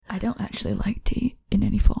I don't actually like tea in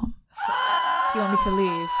any form. Do you want me to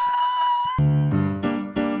leave?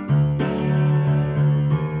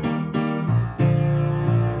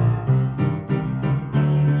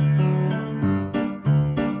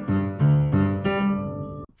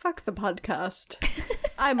 Fuck the podcast.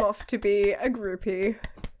 I'm off to be a groupie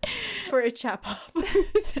for a chap-up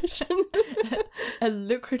session. A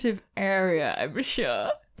lucrative area, I'm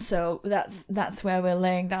sure. So that's where we're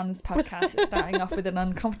laying down this podcast. It's starting off with an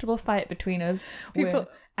uncomfortable fight between us. We're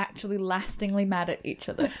actually lastingly mad at each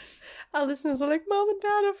other. Our listeners are like, Mom and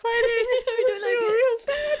Dad are fighting. We don't like feel it. real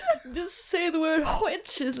sad. Just say the word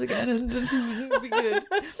witches again and just it'll be good.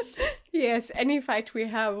 Yes, any fight we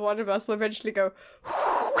have, one of us will eventually go,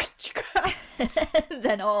 witchcraft.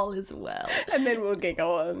 Then all is well. And then we'll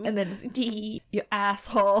giggle. And then, you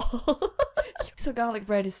asshole. So garlic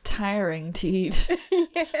bread is tiring to eat.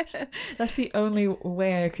 Yeah. That's the only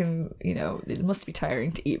way I can, it must be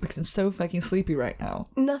tiring to eat because I'm so fucking sleepy right now.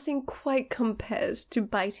 Nothing quite compares to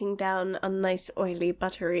biting down a nice oily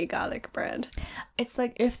buttery garlic bread. It's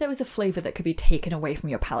like if there was a flavour that could be taken away from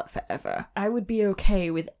your palate forever, I would be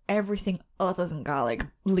okay with everything other than garlic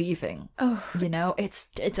leaving. Oh.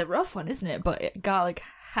 It's a rough one, isn't it? But garlic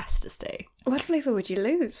has to stay. What flavour would you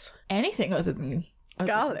lose? Anything other than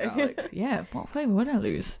Garlic. Yeah, what flavour would I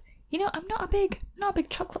lose? I'm not a big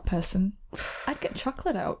chocolate person. I'd get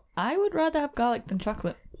chocolate out. I would rather have garlic than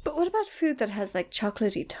chocolate. But what about food that has like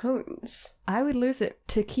chocolatey tones? I would lose it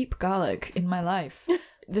to keep garlic in my life.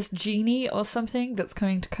 This genie or something that's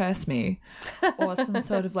coming to curse me, or some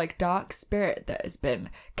sort of like dark spirit that has been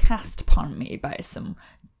cast upon me by some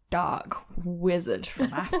dark wizard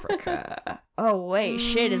from Africa. Oh wait,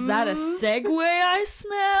 shit, is that a segue I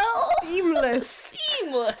smell? Seamless.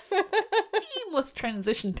 Seamless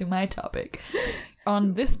transition to my topic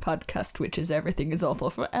on this podcast, which is Everything is Awful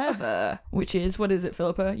Forever, which is, what is it,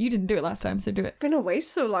 Philippa? You didn't do it last time, so do it. Been away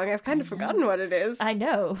so long, I've kind of forgotten what it is. I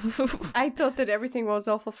know. I thought that Everything Was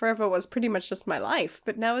Awful Forever was pretty much just my life,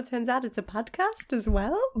 but now it turns out it's a podcast as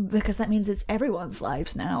well. Because that means it's everyone's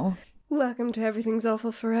lives now. Welcome to Everything's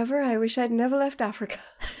Awful Forever. I wish I'd never left Africa.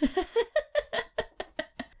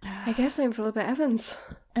 I guess I'm Philippa Evans.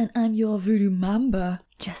 And I'm your voodoo mamba,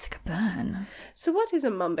 Jessica Byrne. So what is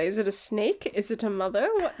a mamba? Is it a snake? Is it a mother?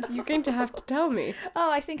 What? You're going to have to tell me.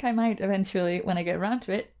 Oh, I think I might eventually when I get around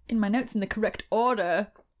to it. In my notes in the correct order.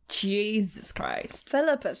 Jesus Christ.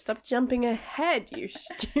 Philippa, stop jumping ahead, you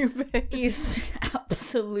stupid. You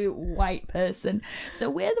absolute white person. So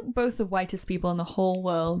we're both the whitest people in the whole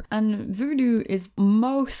world. And voodoo is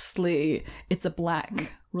it's a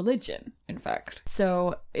black religion, in fact.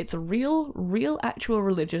 So it's a real actual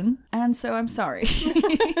religion. And so I'm sorry.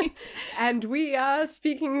 And we are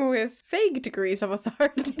speaking with vague degrees of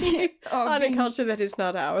authority on a culture that is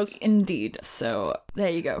not ours. Indeed. So there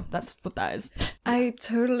you go. That's what that is. I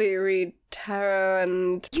totally read tarot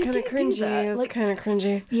and it's kind of cringy. It's kind of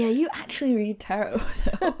cringy. Yeah, you actually read tarot,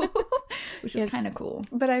 though. Which is kind of cool.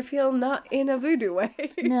 But I feel not in a voodoo way.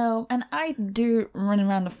 No, and I do run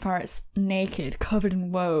around the forest naked, covered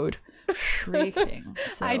in woad, shrieking.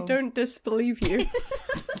 So. I don't disbelieve you.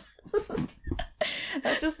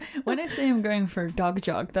 That's just, when I say I'm going for a dog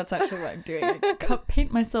jog, that's actually what I'm doing. I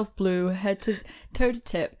paint myself blue, head to toe to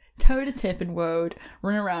tip in woad,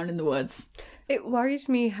 run around in the woods. It worries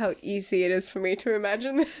me how easy it is for me to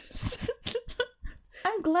imagine this.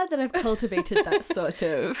 I'm glad that I've cultivated that sort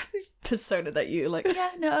of persona that you like, I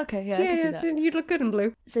can see that. You look good in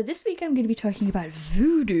blue. So this week I'm going to be talking about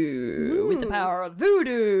voodoo, with the power of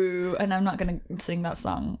voodoo, and I'm not going to sing that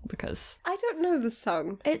song because... I don't know the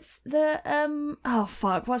song. It's the,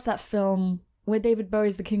 what's that film where David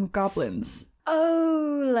Bowie's the King of Goblins?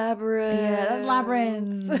 Oh, Labyrinth. Yeah, that's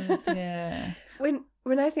Labyrinth, yeah.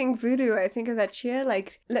 When I think voodoo, I think of that cheer,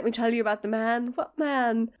 like, let me tell you about the man. What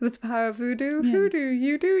man? With the power of voodoo? Yeah. Voodoo,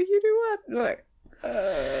 you do what? Like,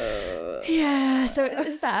 Yeah, so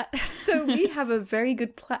it's that. So we have a very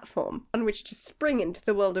good platform on which to spring into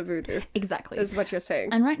the world of voodoo. Exactly. Is what you're saying.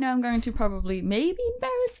 And right now I'm going to probably maybe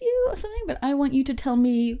embarrass you or something, but I want you to tell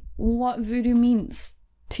me what voodoo means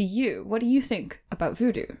to you. What do you think about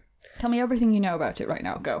voodoo? Tell me everything you know about it right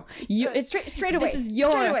now. Go. It's straight away. This is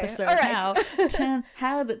your episode now.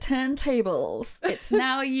 How the turntables. It's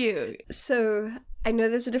now you. So I know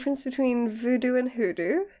there's a difference between voodoo and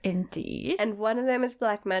hoodoo. Indeed. And one of them is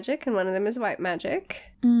black magic and one of them is white magic.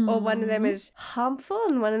 Or one of them is harmful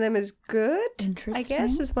and one of them is good. Interesting. I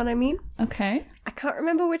guess is what I mean. Okay. I can't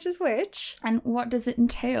remember which is which. And what does it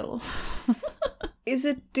entail? Is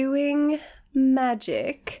it doing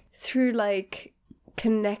magic through like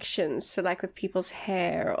connections, so like with people's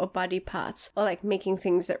hair or body parts, or like making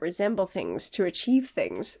things that resemble things to achieve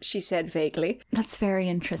things, she said vaguely. That's very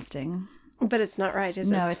interesting. But it's not right, is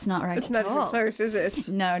it? No, it's not right It's at not all. even close, is it?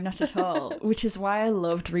 No, not at all. Which is why I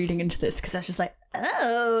loved reading into this, because I was just like,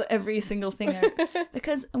 oh, every single thing.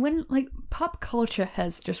 Because when, like, pop culture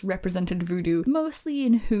has just represented voodoo, mostly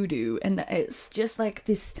in hoodoo, and that it's just like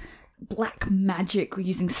this black magic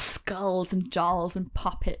using skulls and dolls and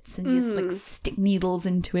puppets and just like stick needles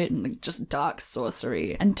into it and like just dark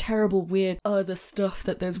sorcery and terrible weird other stuff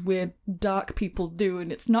that those weird dark people do,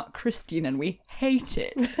 and it's not Christian and we hate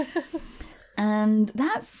it. And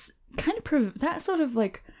that's kind of that sort of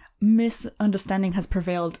like misunderstanding has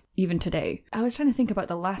prevailed even today. I was trying to think about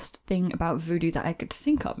the last thing about voodoo that I could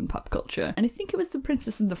think of in pop culture, and I think it was The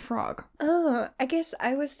Princess and the Frog. Oh, I guess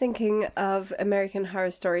I was thinking of American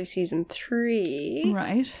Horror Story Season 3.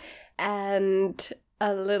 Right. And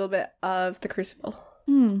a little bit of The Crucible.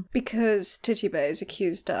 Because Tituba is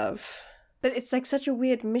accused of... But it's like such a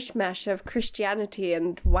weird mishmash of Christianity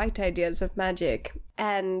and white ideas of magic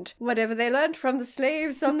and whatever they learned from the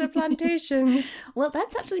slaves on the plantations. Well,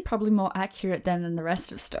 that's actually probably more accurate than the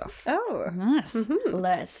rest of stuff. Oh. Yes.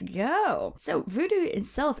 Let's go. So voodoo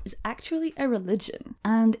itself is actually a religion,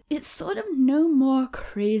 and it's sort of no more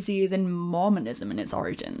crazy than Mormonism in its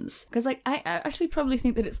origins. Because like I actually probably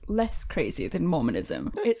think that it's less crazy than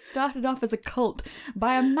Mormonism. It started off as a cult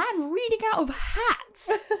by a man reading out of hats.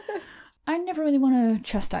 I never really want to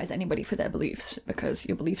chastise anybody for their beliefs, because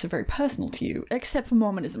your beliefs are very personal to you, except for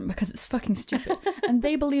Mormonism, because it's fucking stupid. And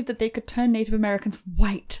they believed that they could turn Native Americans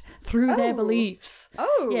white through their beliefs.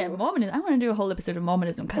 Oh. Yeah, Mormonism. I want to do a whole episode of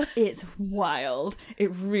Mormonism, because it's wild.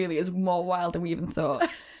 It really is more wild than we even thought.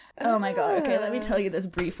 Oh my god, okay, let me tell you this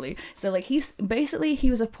briefly. So, like, he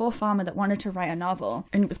was a poor farmer that wanted to write a novel,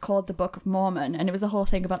 and it was called The Book of Mormon, and it was a whole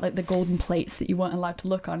thing about, like, the golden plates that you weren't allowed to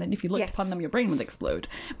look on, and if you looked upon them, your brain would explode.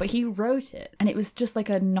 But he wrote it, and it was just, like,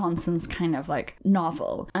 a nonsense kind of, like,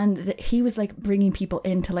 novel, and he was, like, bringing people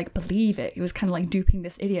in to, like, believe it. He was kind of, like, duping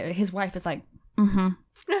this idiot. His wife is like,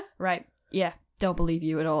 right, yeah. Don't believe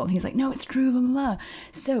you at all. And he's like, no, it's true, blah, blah, blah.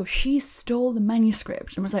 So she stole the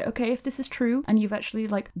manuscript and was like, okay, if this is true and you've actually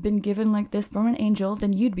like been given like this from an angel,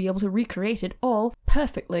 then you'd be able to recreate it all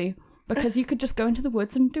perfectly, because you could just go into the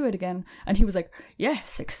woods and do it again. And he was like,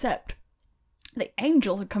 yes, except the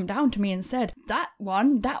angel had come down to me and said, that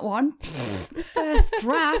one, first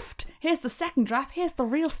draft, here's the second draft, here's the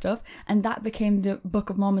real stuff. And that became the Book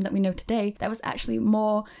of Mormon that we know today. That was actually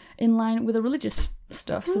more in line with a religious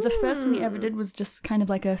stuff. So the first one he ever did was just kind of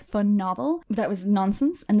like a fun novel that was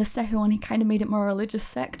nonsense, and the second one he kind of made it more a religious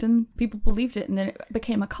sect and people believed it, and then it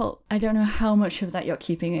became a cult. I don't know how much of that you're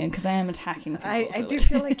keeping in, because I am attacking people. I do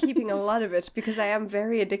feel like keeping a lot of it, because I am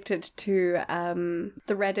very addicted to the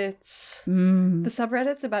Reddits, the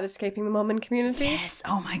subreddits about escaping the Mormon community. Yes,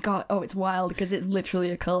 oh my god, oh it's wild, because it's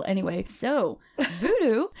literally a cult. Anyway, so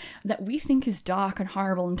voodoo that we think is dark and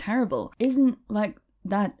horrible and terrible isn't like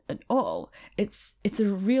that at all. It's a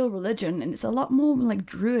real religion, and it's a lot more like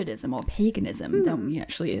druidism or paganism than we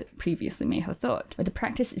actually previously may have thought, where the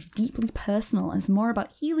practice is deeply personal and is more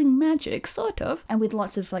about healing magic, sort of, and with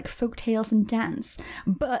lots of like folk tales and dance.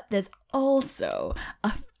 But there's also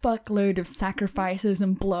a fuckload of sacrifices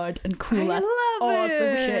and blood and cool ass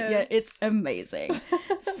awesome shit. Yeah, it's amazing.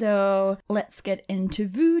 So let's get into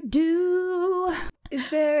voodoo. Is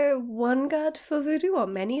there one god for voodoo or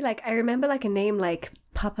many? Like, I remember like a name like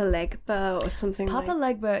Papa Legba or something. Papa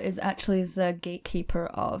Legba is actually the gatekeeper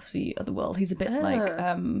of the other world. He's a bit like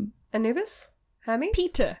Anubis? Hermes?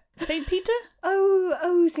 Peter. Saint Peter?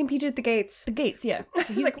 Oh, St. Peter at the Gates. The Gates, yeah.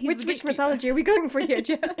 So He's like, which mythology are we going for here,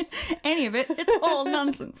 Jess? Any of it, it's all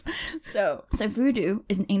nonsense. So voodoo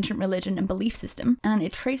is an ancient religion and belief system, and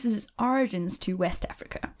it traces its origins to West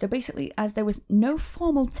Africa. So basically, as there was no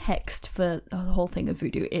formal text for the whole thing of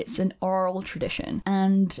voodoo, it's an oral tradition,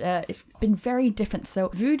 and it's been very different. So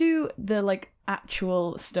voodoo, the like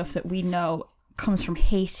actual stuff that we know, comes from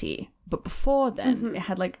Haiti. But before then, it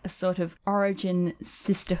had like a sort of origin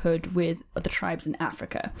sisterhood with other tribes in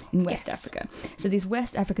Africa, in West Africa. So these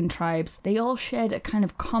West African tribes, they all shared a kind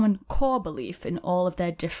of common core belief in all of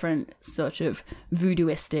their different sort of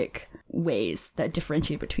voodooistic ways that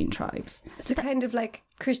differentiate between tribes. So kind of like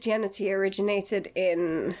Christianity originated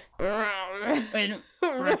in... Redacted.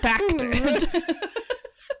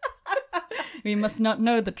 We must not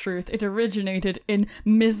know the truth. It originated in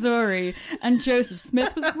Missouri, and Joseph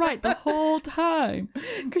Smith was right the whole time.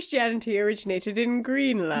 Christianity originated in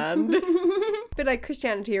Greenland. But like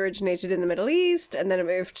Christianity originated in the Middle East, and then it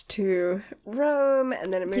moved to Rome,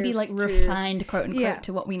 and then it moved to be like refined, quote unquote, Yeah.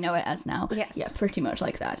 to what we know it as now. Yes. Yeah, pretty much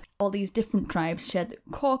like that. All these different tribes shared the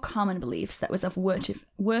core common beliefs that was of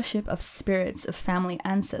worship of spirits of family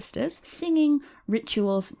ancestors, singing,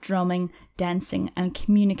 rituals, drumming, dancing, and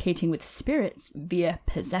communicating with spirits via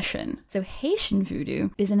possession. So Haitian voodoo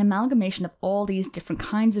is an amalgamation of all these different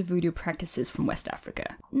kinds of voodoo practices from West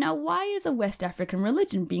Africa. Now, why is a West African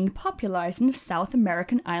religion being popularized in the South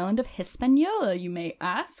American island of Hispaniola, you may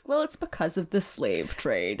ask? Well, it's because of the slave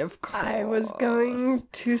trade, of course. I was going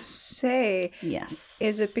to say, Yes.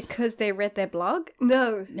 is it because they read their blog?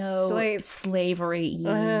 No, No, slaves. slavery.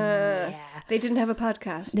 Yeah. They didn't have a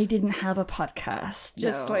podcast. They didn't have a podcast.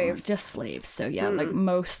 Just slaves. Just slaves. So yeah, like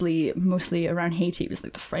mostly around Haiti, it was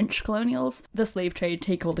like the French colonials. The slave trade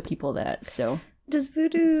take all the people there. So Does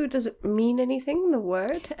voodoo, does it mean anything, the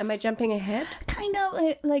word? Am I jumping ahead? kind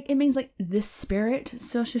of like it means like the spirit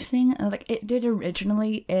sort of thing. Like it did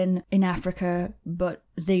originally in Africa, but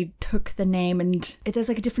they took the name and there's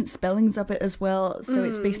like different spellings of it as well. So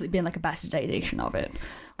it's basically been like a bastardization of it.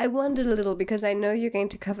 I wondered a little because I know you're going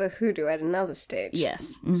to cover hoodoo at another stage.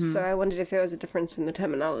 Yes. So I wondered if there was a difference in the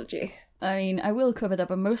terminology. I mean, I will cover that,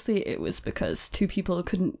 but mostly it was because two people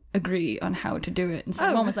couldn't agree on how to do it. And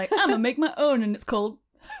so one was like, I'm gonna make my own, and it's called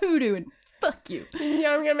hoodoo, and fuck you.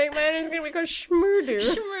 Yeah, I'm gonna make mine. It's gonna be called shmoodoo.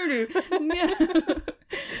 Shmoodoo. Yeah.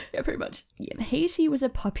 Yeah, pretty much. Yeah, Haiti was a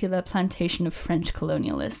popular plantation of French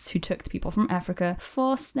colonialists who took the people from Africa,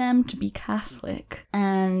 forced them to be Catholic,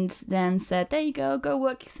 and then said, there you go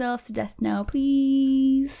work yourselves to death now,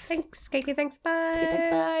 please. Thanks, Kiki. Thanks, bye. Okay, thanks,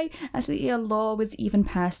 bye. Actually, a law was even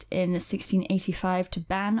passed in 1685 to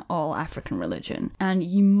ban all African religion, and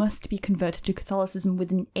you must be converted to Catholicism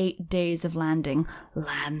within 8 days of landing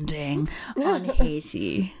on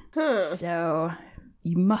Haiti. So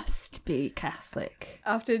you must be Catholic.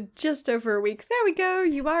 After just over a week, there we go.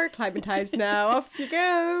 You are acclimatized now. Off you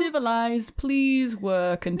go. Civilized, please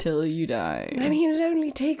work until you die. I mean, it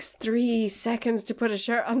only takes 3 seconds to put a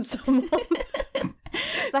shirt on someone.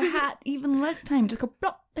 The hat, even less time. Just go,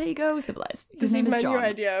 plop, there you go, civilized. His This name is is my John. new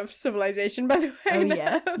idea of civilization, by the way. Oh, now.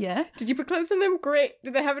 yeah, yeah. Did you put clothes on them? Great.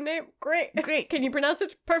 Did they have a name? Great. Great. Can you pronounce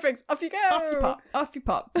it? Perfect. Off you go. Off you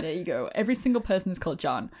pop. There you go. Every single person is called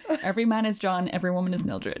John. Every man is John. Every woman is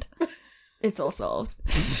Mildred. It's all solved.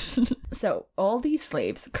 So, all these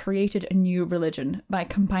slaves created a new religion by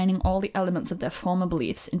combining all the elements of their former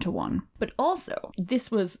beliefs into one. But also,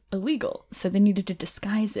 this was illegal, so they needed to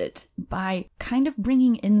disguise it by kind of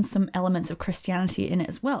bringing in some elements of Christianity in it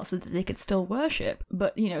as well, so that they could still worship.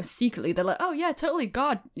 But, secretly, they're like, oh yeah, totally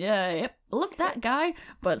God. Yeah, yep. Love that guy,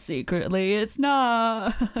 but secretly it's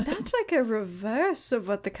not. That's like a reverse of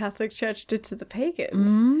what the Catholic Church did to the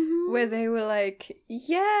pagans, where they were like,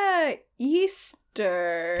 yeah, Easter.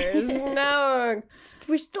 No,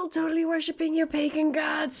 we're still totally worshipping your pagan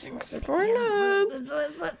gods. Except we're not.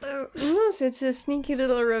 Yes, it's a sneaky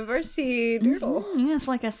little reversey doodle. Yeah, it's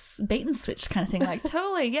like a bait and switch kind of thing. Like,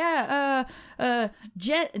 totally, yeah,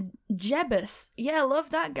 Jebus. Yeah, love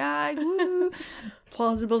that guy. Woo.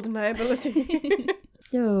 Plausible deniability.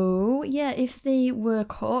 So, yeah, if they were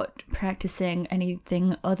caught practicing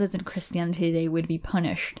anything other than Christianity, they would be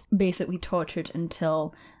punished, basically tortured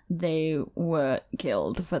until they were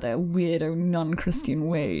killed for their weirdo non-Christian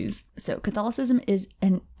ways. So Catholicism is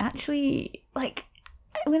actually, like,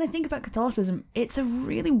 when I think about Catholicism, it's a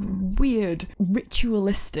really weird,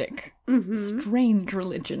 ritualistic, strange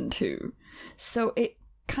religion too. So it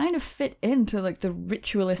kind of fit into like the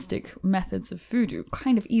ritualistic methods of voodoo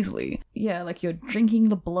kind of easily. Yeah, like you're drinking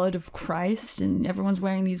the blood of Christ and everyone's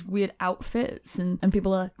wearing these weird outfits and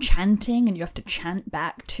people are chanting and you have to chant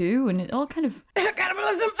back too, and it all kind of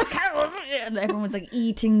Cannibalism! yeah, and everyone's like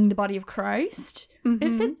eating the body of Christ.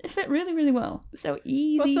 It fit really, really well. So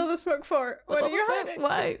easy. What's all the smoke for? What are you hiding?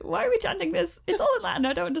 Why are we chanting this? It's all in Latin.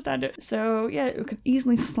 I don't understand it. So yeah, it could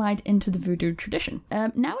easily slide into the voodoo tradition.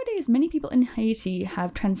 Nowadays, many people in Haiti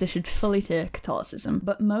have transitioned fully to Catholicism,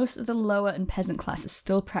 but most of the lower and peasant classes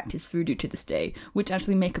still practice voodoo to this day, which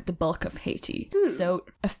actually make up the bulk of Haiti. So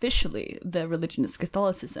officially, their religion is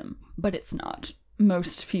Catholicism, but it's not.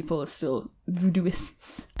 Most people are still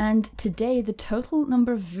voodooists. And today, the total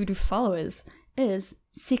number of voodoo followers is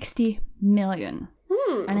 60 million.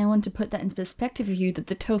 And I want to put that into perspective for you that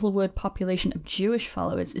the total world population of Jewish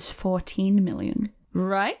followers is 14 million.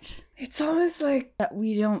 Right? It's almost like... That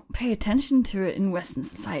we don't pay attention to it in Western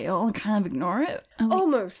society and kind of ignore it.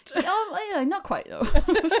 Almost. Oh, yeah, not quite though.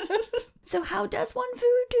 So how does one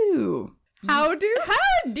voodoo? How do?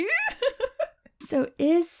 So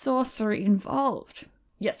is sorcery involved?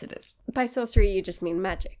 Yes, it is. By sorcery, you just mean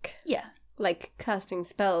magic. Yeah. like casting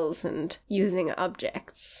spells and using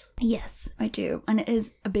objects. Yes, I do. And it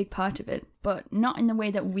is a big part of it, but not in the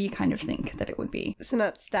way that we kind of think that it would be. So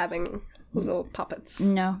not stabbing little puppets.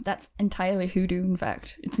 No, that's entirely hoodoo, in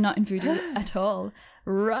fact. It's not in voodoo at all.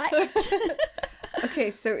 Right.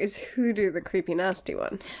 Okay, so is hoodoo the creepy nasty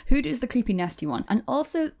one? Hoodoo's the creepy nasty one. And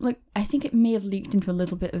also, like, I think it may have leaked into a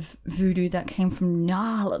little bit of voodoo that came from New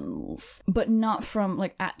Orleans, but not from,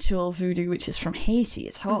 like, actual voodoo, which is from Haiti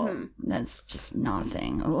at all. That's just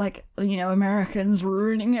nothing. Like, you know, Americans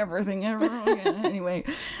ruining everything ever again. Anyway,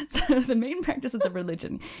 so the main practice of the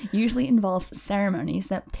religion usually involves ceremonies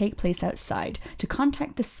that take place outside to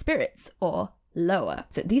contact the spirits or lower.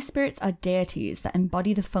 So these spirits are deities that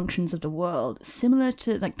embody the functions of the world, similar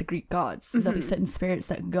to like the Greek gods. So there'll be certain spirits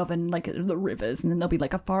that govern like the rivers, and then there'll be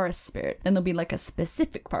like a forest spirit, then there'll be like a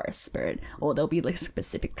specific forest spirit, or there'll be like a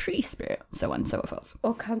specific tree spirit, so on and so forth.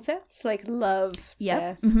 Or concepts like love,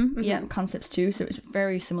 death. Yeah, concepts too. So it's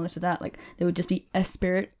very similar to that. Like there would just be a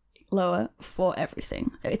spirit lower for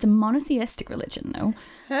everything. It's a monotheistic religion though.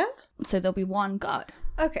 Huh? So there'll be one god.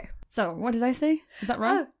 Okay. So what did I say? Is that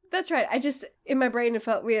wrong? Oh, that's right. I just, in my brain, it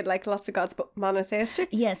felt weird, like lots of gods, but monotheistic.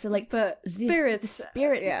 Yeah, so like But the spirits,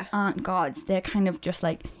 spirits yeah. aren't gods. They're kind of just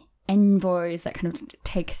like envoys that kind of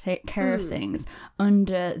take care of things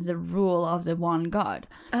under the rule of the one god.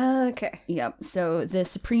 Okay. Yep. So the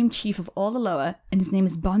supreme chief of all the lower, and his name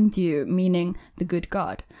is Bon Dieu, meaning the good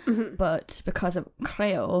god. But because of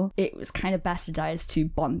Creole, it was kind of bastardized to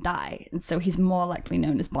Bondi, and so he's more likely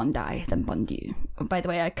known as Bondi than Bon Dieu. By the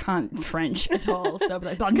way, I can't French at all, so I'll be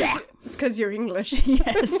like Bondi. It's because you're English.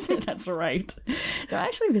 Yes, that's right. So I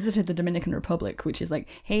actually visited the Dominican Republic, which is like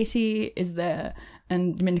Haiti is there,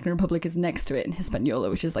 and Dominican Republic is next to it, and Hispaniola,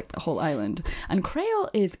 which is like the whole island. And Creole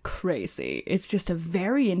is crazy. It's just a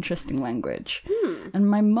very interesting language. And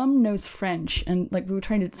my mum knows French, and like we were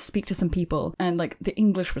trying to speak to some people, and like the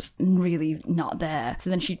English was really not there. So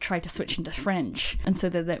then she tried to switch into French, and so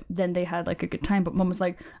then they had like a good time. But mum was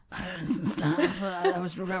like, that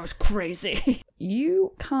was crazy.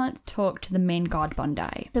 You can't talk to the main god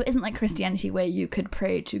Bondi. So it isn't like Christianity where you could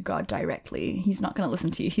pray to God directly. He's not going to listen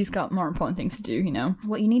to you. He's got more important things to do, you know.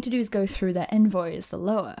 What you need to do is go through their envoys, the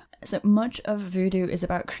lower. So much of voodoo is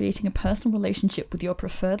about creating a personal relationship with your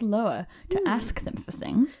preferred lower to ask them for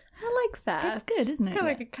things. I like that. It's good, isn't it? Kind of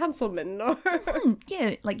like a councilman or...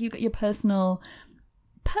 Yeah, like you got your personal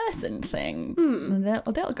person thing.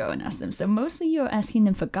 They'll go and ask them. So mostly you're asking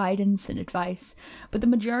them for guidance and advice, but the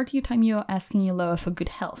majority of the time you're asking your lower for good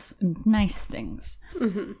health and nice things.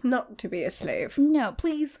 Not to be a slave. No,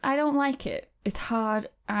 please, I don't like it. It's hard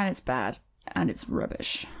and it's bad and it's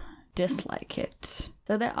rubbish. Dislike it.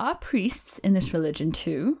 So there are priests in this religion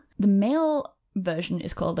too. The male version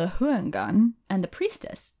is called a huangan, and the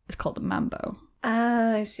priestess is called a mambo.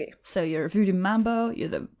 Ah, I see. So you're a voodoo mambo, you're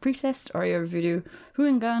the priestess, or you're a voodoo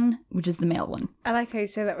huangan, which is the male one. I like how you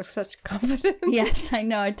say that with such confidence. Yes, I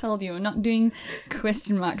know, I told you, I'm not doing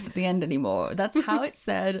question marks at the end anymore. That's how it's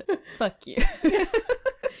said. Fuck you.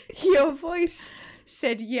 Your voice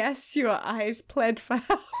said yes, your eyes pled for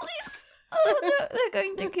help. Oh, no, they're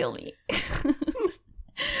going to kill me.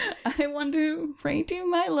 I want to pray to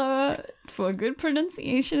my Lord for good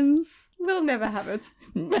pronunciations. We'll never have it.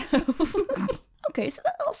 No. Okay, so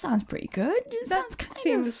that all sounds pretty good. It sounds kind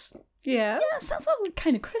seems... Yeah. Yeah, it sounds all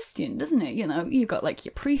kind of Christian, doesn't it? You know, you got like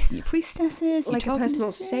your priests and your priestesses. Like a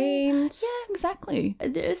personal saint. Yeah, exactly.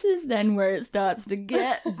 This is then where it starts to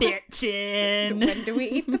get bitchin'. So when do we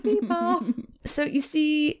eat the people? So you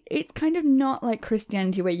see, it's kind of not like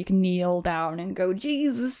Christianity where you can kneel down and go,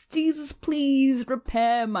 Jesus, please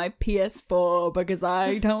repair my PS4 because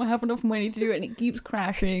I don't have enough money to do it and it keeps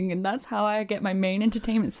crashing, and that's how I get my main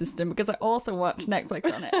entertainment system because I also watch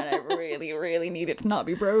Netflix on it and I really, really need it to not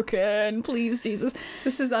be broken. Please, Jesus.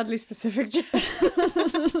 This is oddly specific, Jess.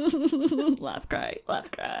 Laugh,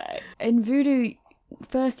 cry. In voodoo,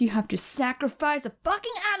 first you have to sacrifice a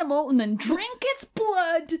fucking animal and then drink its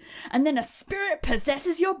blood, and then a spirit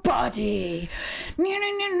possesses your body.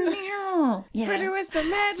 Yeah. Voodoo is the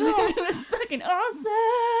metal. It was fucking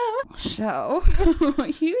awesome. So,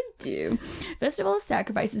 what you would do, first of all,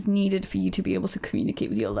 sacrifice is needed for you to be able to communicate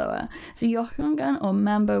with your lower. So your huangan or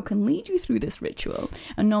mambo can lead you through this ritual,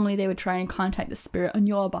 and normally they would try and contact the spirit on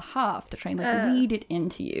your behalf to try and lead it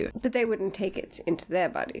into you. But they wouldn't take it into their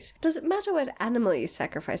bodies. Does it matter what animal you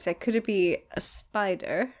sacrifice? Like, could it be a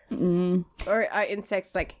spider? Or are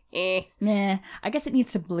insects like, Nah, I guess it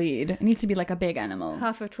needs to bleed. It needs to be like a big animal.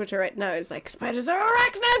 Half of Twitter right now is like, spiders are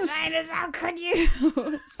arachnids! Spiders, how could you?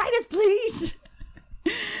 Spiders bleed!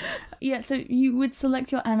 Yeah, so you would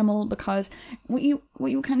select your animal because what you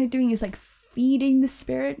were kind of doing is like feeding the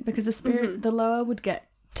spirit, because the spirit, the Loa, would get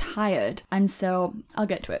tired. And so I'll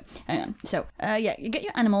get to it. Hang on. So you get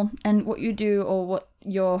your animal, and what you do, or what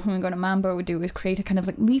your Hungana Mambo would do, is create a kind of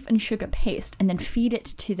like leaf and sugar paste and then feed it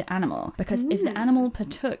to the animal, because if the animal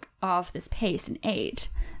partook of this paste and ate,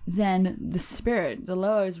 then the spirit, the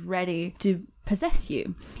Loa, is ready to possess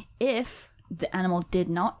you. If the animal did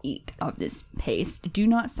not eat of this paste, do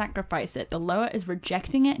not sacrifice it. The Loa is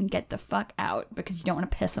rejecting it, and get the fuck out, because you don't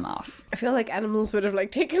want to piss him off. I feel like animals would have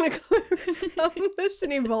like taken a clue from this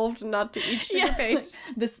and evolved not to eat sugar paste.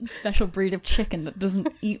 Like this special breed of chicken that doesn't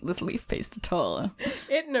eat this leaf paste at all.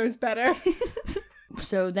 It knows better.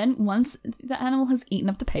 So then once the animal has eaten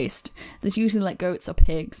up the paste, there's usually like goats or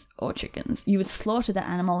pigs or chickens, you would slaughter the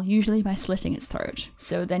animal, usually by slitting its throat.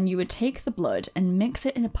 So then you would take the blood and mix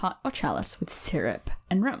it in a pot or chalice with syrup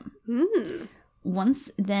and rum. Once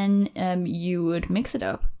then you would mix it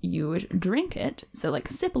up, you would drink it, so like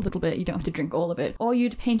sip a little bit, you don't have to drink all of it, or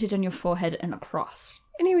you'd paint it on your forehead in a cross.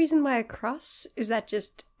 Any reason why a cross? Is that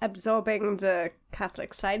just absorbing the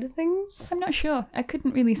Catholic side of things? I'm not sure. I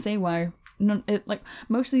couldn't really say why.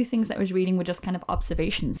 Most of the things that I was reading were just kind of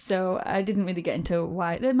observations, so I didn't really get into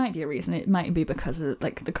why. There might be a reason. It might be because of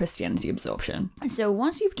like the Christianity absorption. So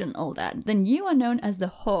once you've done all that, then you are known as the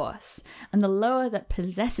horse, and the Loa that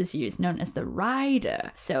possesses you is known as the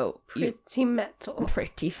rider. So pretty metal.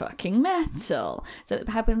 Pretty fucking metal. So it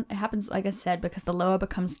happens, like I said, because the Loa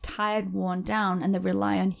becomes tired, worn down, and they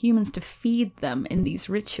rely on humans to feed them in these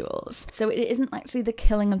rituals. So it isn't actually the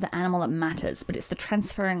killing of the animal that matters, but it's the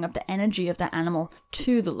transferring of the energy of that animal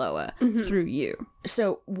to the Loa through you.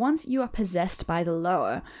 So once you are possessed by the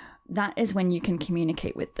Loa, that is when you can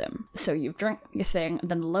communicate with them. So you've drunk your thing,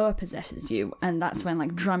 then the Loa possesses you, and that's when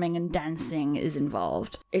like drumming and dancing is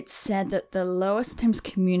involved. It's said that the Loa sometimes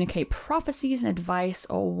communicate prophecies and advice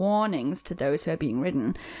or warnings to those who are being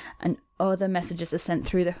ridden, and other messages are sent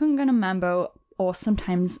through the Hungana Mambo, or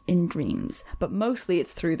sometimes in dreams, but mostly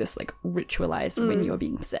it's through this like ritualized when you're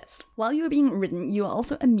being possessed. While you are being ridden, you are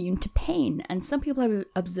also immune to pain, and some people have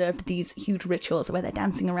observed these huge rituals where they're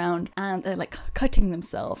dancing around and they're like cutting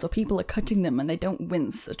themselves, or people are cutting them and they don't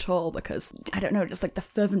wince at all, because I don't know, just like the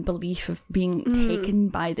fervent belief of being taken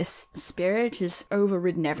by this spirit is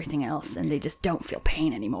overridden everything else, and they just don't feel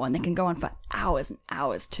pain anymore, and they can go on for hours and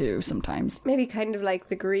hours too sometimes. Maybe kind of like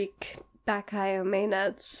the Greek Bacchae or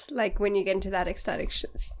Maenads, like when you get into that ecstatic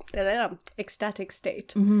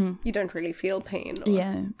state, you don't really feel pain. Or...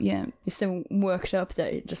 Yeah. You're so worked up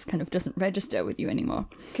that it just kind of doesn't register with you anymore.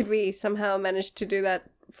 Could we somehow manage to do that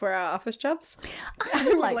for our office jobs? I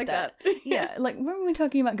would like that. Yeah, like when we were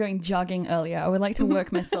talking about going jogging earlier, I would like to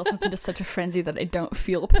work myself up into such a frenzy that I don't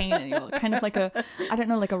feel pain anymore. Kind of like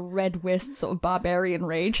like a red whist sort of barbarian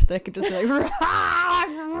rage that I could just be like,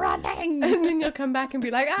 I'm running! And then you'll come back and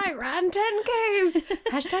be like, I ran 10Ks!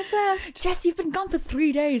 Hashtag blessed. Jess, you've been gone for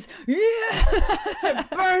 3 days. Yeah! I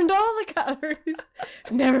burned all the calories.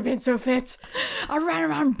 I've never been so fit. I ran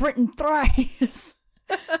around Britain thrice.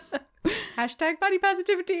 Hashtag body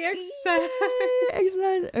positivity exercise.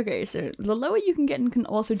 Exactly. Okay, so the Loa you can get in can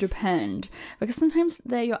also depend, because sometimes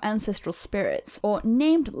they're your ancestral spirits, or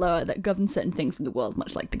named Loa that govern certain things in the world,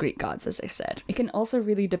 much like the Greek gods, as I said. It can also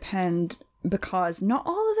really depend, because not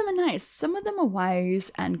all of them are nice. Some of them are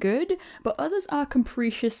wise and good, but others are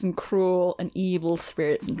capricious and cruel and evil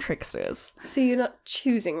spirits and tricksters. So you're not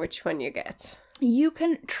choosing which one you get. You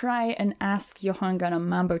can try and ask your Hungana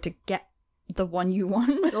Mambo to get the one you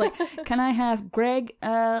want. Like, can I have Greg?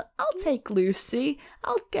 I'll take Lucy.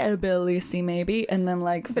 I'll get a bit of Lucy maybe, and then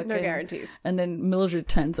like, but no guarantees. And then Mildred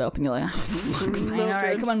turns up, and you're like, oh, fuck, fine, all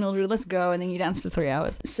right, come on, Mildred, let's go. And then you dance for 3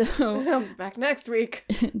 hours. So I'll be back next week.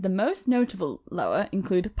 The most notable Loa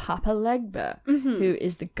include Papa Legba, who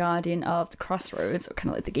is the guardian of the crossroads, or kind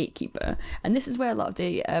of like the gatekeeper. And this is where a lot of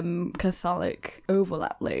the Catholic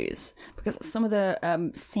overlap lays, because some of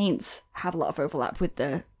the saints have a lot of overlap with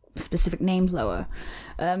the specific named Loa.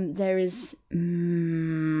 There is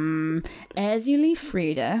Erzulie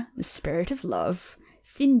Frida, the spirit of love,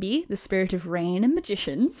 Simbi, the spirit of rain and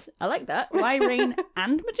magicians. I like that. Why rain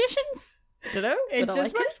and magicians? Dunno. It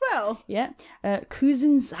just works well. Yeah.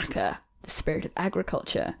 Kuzin Zaka, the spirit of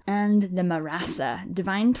agriculture, and the Marasa,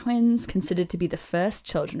 divine twins considered to be the first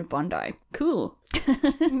children of Bondi. Cool.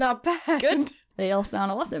 Not bad. Good. They all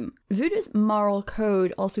sound awesome. Voodoo's moral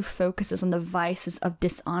code also focuses on the vices of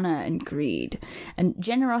dishonor and greed. And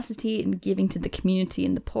generosity and giving to the community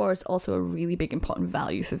and the poor is also a really big important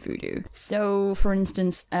value for Voodoo. So, for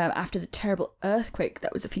instance, after the terrible earthquake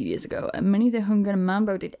that was a few years ago, many of the Hungana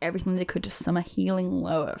Mambo did everything they could to summon healing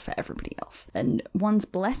Loa for everybody else. And one's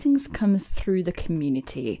blessings come through the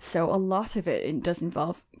community. So a lot of it does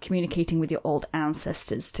involve communicating with your old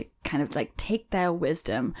ancestors to kind of like take their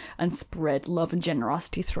wisdom and spread love and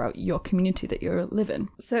generosity throughout your community that you live in.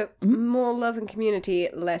 So more love and community,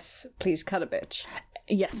 less please cut a bitch.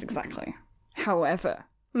 Yes, exactly. However,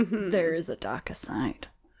 there is a darker side.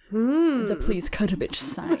 The please cut a bitch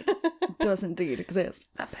side does indeed exist.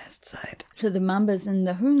 The best side. So the Mambas and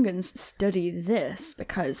the Hungans study this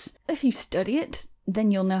because if you study it,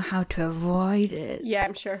 then you'll know how to avoid it. Yeah,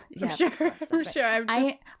 I'm sure. Yeah, I'm sure. I'm sure.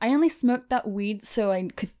 I only smoked that weed so I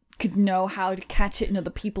could know how to catch it in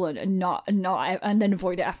other people and not and then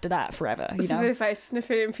avoid it after that forever. You so know. that if I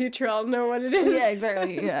sniff it in future, I'll know what it is. Yeah,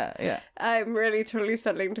 exactly. Yeah. I'm really totally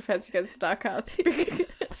settling defense against the dark arts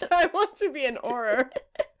because I want to be an aura.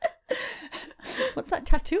 What's that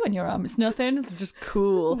tattoo on your arm? It's nothing. It's just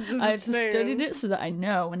cool. I just saying. studied it so that I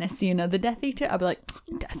know when I see another Death Eater, I'll be like,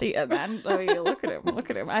 Death Eater, man. Oh, yeah, look at him. Look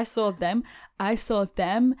at him. I saw them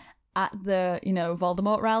at the,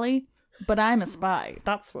 Voldemort rally, but I'm a spy.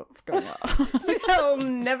 That's what's going on. They'll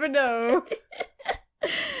never know.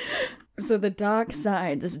 So the dark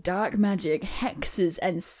side, this dark magic, hexes,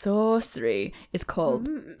 and sorcery is called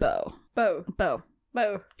Bo. Bo.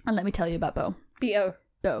 And let me tell you about Bo. B-O.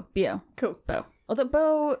 Bo. B-O. Cool. Bo. Although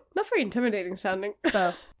Bo... Not very intimidating sounding.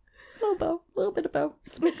 Bo. A little bit of Bo.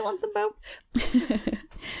 Sprinkle on some Bo.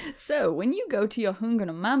 So, when you go to your Hungan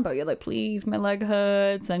and Mambo, you're like, please, my leg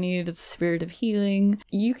hurts, I need a spirit of healing.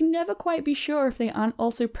 You can never quite be sure if they aren't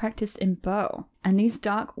also practiced in Bo. And these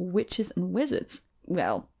dark witches and wizards,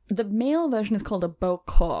 well, the male version is called a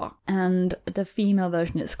Bokor, and the female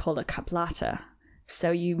version is called a Kaplata.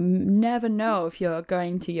 So you never know if you're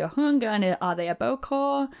going to your Hungan, are they a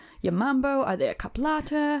Bokor? Your Mambo, are they a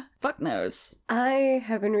Kaplata? Fuck knows. I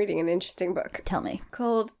have been reading an interesting book Tell me.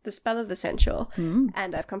 called The Spell of the Sensual,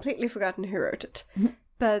 and I've completely forgotten who wrote it.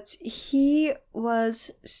 But he was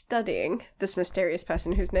studying this mysterious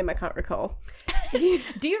person whose name I can't recall. Do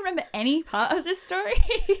you remember any part of this story?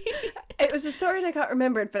 It was a story and I can't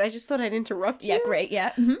remember it, but I just thought I'd interrupt you. Yeah, great,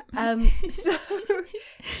 yeah. So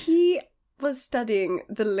he was studying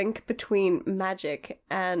the link between magic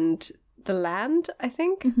and the land, I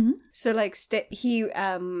think. So like he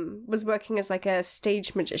was working as like a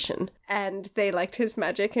stage magician, and they liked his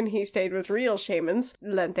magic, and he stayed with real shamans,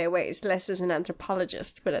 learned their ways, less as an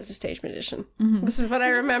anthropologist but as a stage magician. This is what I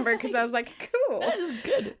remember because I was like, cool. That is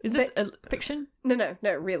good. Is this a fiction? No,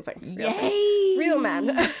 real thing. Yay! Real man.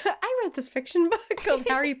 I read this fiction book called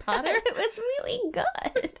Harry Potter. It was really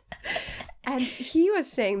good. And he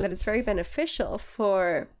was saying that it's very beneficial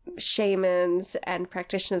for shamans and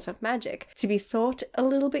practitioners of magic to be thought a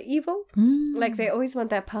little bit evil. Like they always want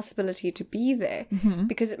that possibility to be there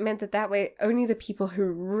because it meant that way only the people who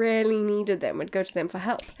really needed them would go to them for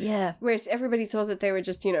help. Yeah. Whereas everybody thought that they were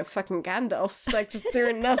just, fucking Gandalfs, like just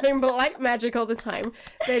doing nothing but light magic all the time.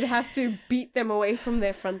 They'd have to beat them away from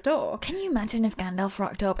their front door. Can you imagine if Gandalf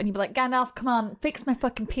rocked up and you'd be like, Gandalf, come on, fix my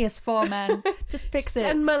fucking PS4, man. Just fix it.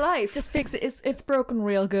 And my life. Just fix it. It's broken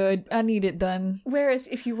real good. I need it done. Whereas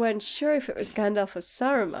if you weren't sure if it was Gandalf or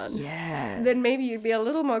Saruman, then maybe you'd be a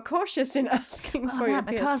little more cautious in asking for your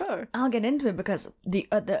because PS4. I'll get into it because the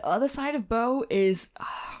other side of Bo is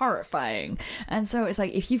horrifying. And so it's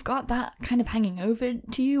like, if you've got that kind of hanging over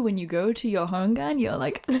to you when you go to your Hungan, you're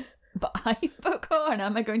like, but I'm Bokor and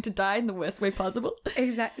am I going to die in the worst way possible?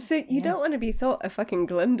 Exactly. So you don't want to be thought a fucking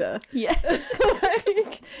Glinda. Yeah.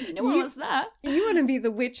 Like, No one wants that. you want to be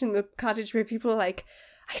the witch in the cottage where people are like,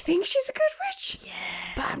 I think she's a good witch. Yeah.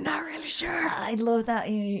 But I'm not really sure. I love that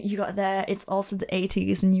you got there. It's also the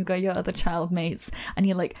 80s and you got your other child mates and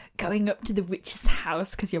you're like going up to the witch's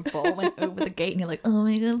house because your ball went over the gate and you're like, oh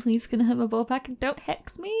my god, please can I have a ball back and don't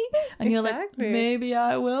hex me? And you're like, maybe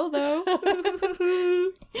I will though.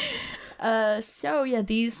 So yeah,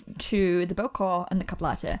 these two, the Bokor and the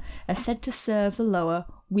Kaplata, are said to serve the lower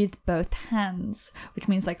with both hands, which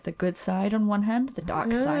means like the good side on one hand, the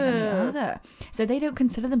dark side on the other. So they don't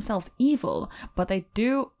consider themselves evil, but they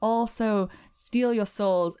do also steal your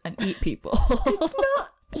souls and eat people. It's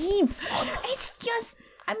not evil. It's just,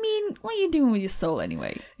 I mean, what are you doing with your soul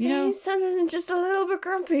anyway? You know? He's sometimes just a little bit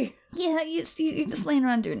grumpy. Yeah, you're just laying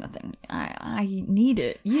around doing nothing. I need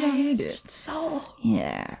it. You don't need it. Just soul.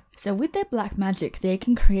 Yeah. So with their black magic, they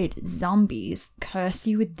can create zombies, curse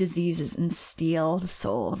you with diseases, and steal the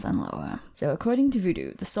souls and lower. So according to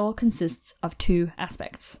Voodoo, the soul consists of two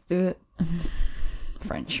aspects. The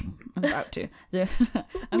French. I'm about to.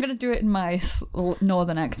 I'm going to do it in my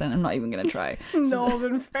northern accent. I'm not even going to try.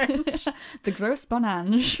 Northern French. The grosse bon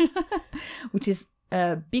ange, which is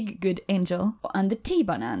a big good angel, and the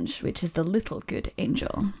T-Bon Ange, which is the little good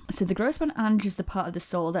angel. So the Grossborn Ange is the part of the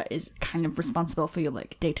soul that is kind of responsible for your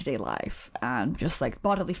like day-to-day life and just like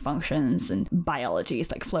bodily functions and biology.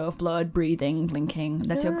 It's like flow of blood, breathing, blinking.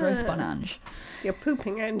 That's your Grossborn Ange. Your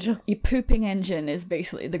pooping angel. Your pooping engine is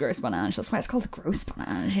basically the Grossborn Ange. That's why it's called the Grossborn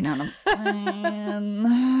Ange, you know what I'm saying?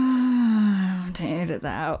 Don't edit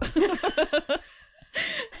that out.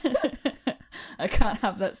 I can't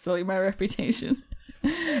have that sully my reputation.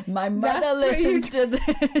 My mother listens to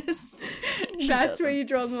this. That's where you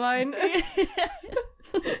draw the line.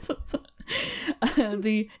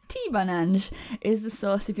 The T-Bon Ange is the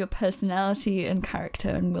source of your personality and character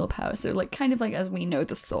and willpower. So, like, kind of like as we know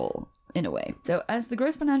the soul, in a way. So, as the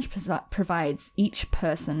Grossborn Ange provides each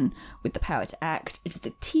person with the power to act, it is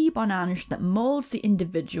the T-Bon Ange that molds the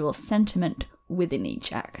individual sentiment within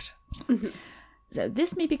each act. Mm-hmm. So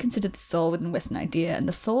this may be considered the soul within Western idea, and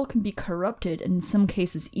the soul can be corrupted and in some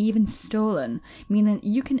cases even stolen, meaning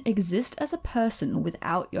you can exist as a person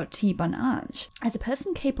without your T-Bon Ange. As a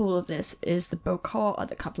person capable of this is the Bokor or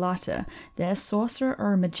the Kablata. They're a sorcerer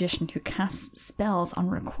or a magician who casts spells on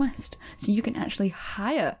request, so you can actually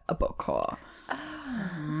hire a Bokor. That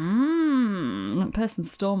person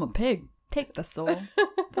stole my pig. Take the soul.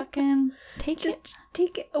 Fucking take it. Just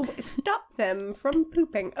take it away. Stop them from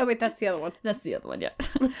pooping. Oh, wait, that's the other one. That's the other one, yeah.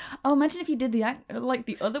 Oh, imagine if you did the like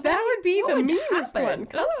the other one. That would be What the would meanest happen? one.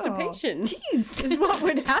 Constipation Jeez. is what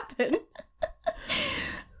would happen.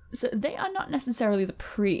 So they are not necessarily the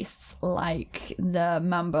priests like the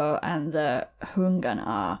Mambo and the Hungan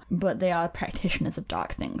are, but they are practitioners of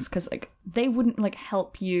dark things, because like they wouldn't like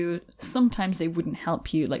help you. Sometimes they wouldn't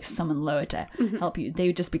help you like summon Loa to help you. They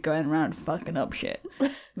would just be going around fucking up shit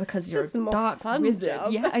because you're Sounds the a more dark fun wizard.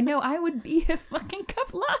 job. Yeah, I know. I would be a fucking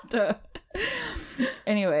Kablata.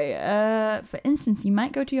 Anyway, for instance, you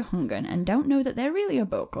might go to your Hungan and don't know that they're really a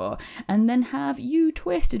Bokor, and then have you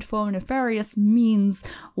twisted for nefarious means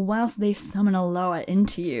whilst they summon a Loa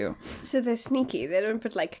into you. So they're sneaky. They don't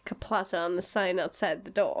put like Kaplata on the sign outside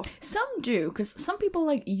the door. Some do, because some people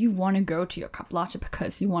like you want to go to your Kablata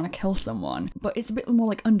because you want to kill someone, but it's a bit more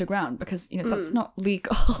like underground because you know that's not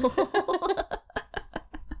legal.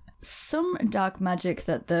 Some dark magic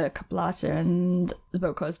that the Kablata and the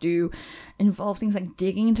Bokors do involve things like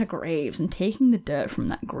digging into graves and taking the dirt from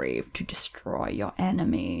that grave to destroy your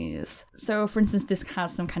enemies. So, for instance, this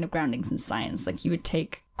has some kind of groundings in science. Like, you would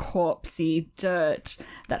take corpsey dirt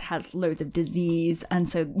that has loads of disease, and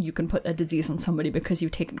so you can put a disease on somebody because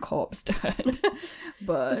you've taken corpse dirt.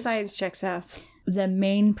 But The science checks out. the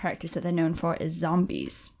main practice that they're known for is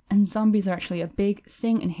zombies. And zombies are actually a big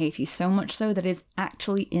thing in Haiti, so much so that it's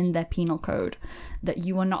actually in their penal code that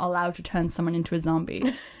you are not allowed to turn someone into a zombie.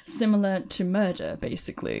 Similar to murder,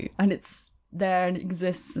 basically. And it's there and it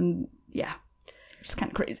exists, and yeah. It's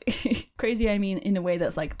kind of crazy. Crazy, I mean, in a way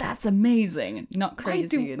that's like, that's amazing. Not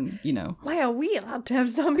crazy and, you know. Why are we allowed to have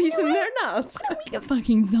zombies and they're not? We got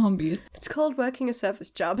fucking zombies. It's called working a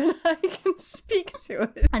service job and I can speak to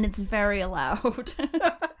it. And it's very allowed.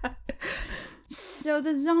 So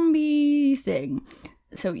the zombie thing.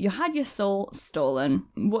 So you had your soul stolen.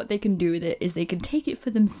 What they can do with it is they can take it for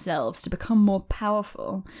themselves to become more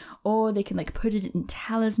powerful, or they can like put it in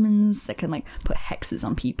talismans that can like put hexes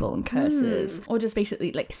on people and curses, or just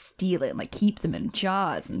basically like steal it and like keep them in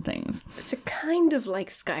jars and things. So kind of like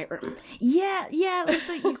Skyrim. Yeah, it's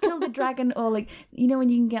like you kill the dragon, or like, you know when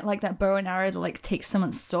you can get like that bow and arrow that like takes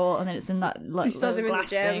someone's soul and then it's in that like You store them in the glass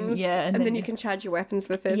thing. gems, Yeah, and then you can charge your weapons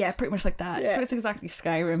with it. Yeah, pretty much like that. Yeah. So it's exactly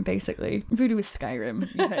Skyrim, basically. Voodoo is Skyrim.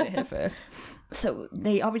 You heard it here first. So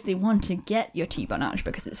they obviously want to get your T-Bon Ange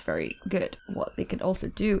because it's very good. What they could also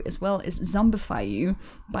do as well is zombify you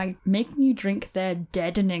by making you drink their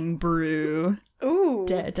deadening brew. Ooh.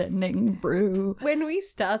 Deadening brew. When we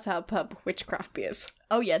start our pub witchcraft beers,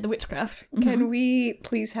 Oh yeah, the witchcraft. can we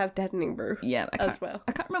please have deadening brew? Yeah, as well.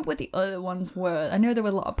 I can't remember what the other ones were. I know there were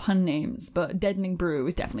a lot of pun names, but Deadening Brew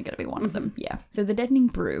is definitely going to be one of them. Yeah. So the Deadening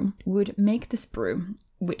Brew would make this brew,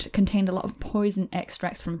 which contained a lot of poison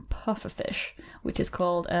extracts from pufferfish, which is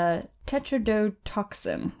called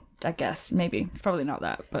tetrodotoxin. I guess, maybe. It's probably not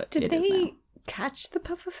that, but Did it is now. they catch the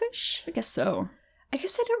pufferfish? I guess so. I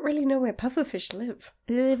guess I don't really know where pufferfish live.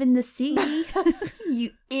 Live in the sea,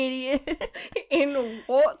 you idiot. In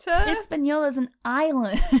water? Hispaniola is an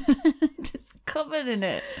island. It's covered in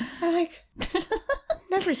it. I'm like,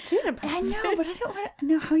 never seen a I pufferfish. know, but I don't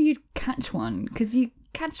know how you'd catch one, because you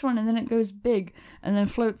catch one and then it goes big and then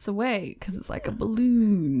floats away because it's like a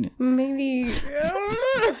balloon. Maybe.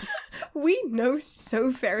 We know so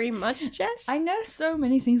very much, Jess. I know so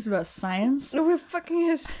many things about science. We're fucking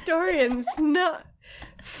historians, not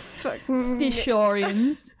Fucking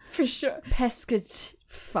Fishorians. for sure. Pescatophiles.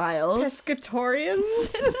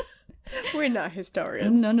 Pescatorians. We're not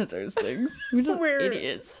historians. None of those things. We're just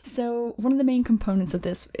idiots. So one of the main components of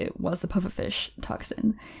this was the pufferfish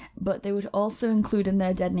toxin, but they would also include in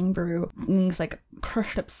their deadening brew things like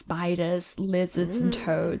crushed up spiders, lizards and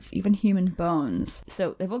toads, even human bones.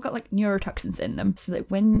 So they've all got like neurotoxins in them, so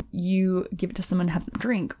that when you give it to someone to have them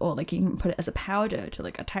drink, or like you can put it as a powder to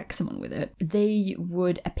like attack someone with it, they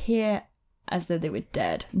would appear as though they were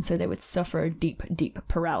dead, and so they would suffer a deep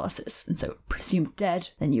paralysis, and so presumed dead,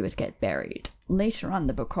 then you would get buried. Later on,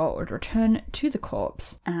 the Bokor would return to the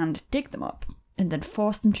corpse and dig them up, and then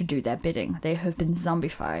force them to do their bidding. They have been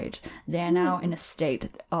zombified. They are now in a state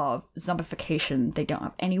of zombification. They don't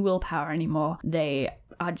have any willpower anymore. They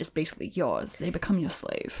are just basically yours. They become your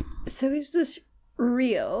slave. So is this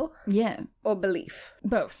real? Yeah. Or belief?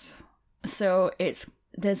 Both. So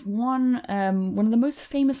there's one of the most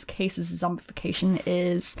famous cases of zombification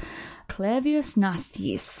is Clavius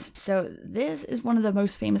Narcisse. So this is one of the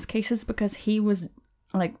most famous cases because he was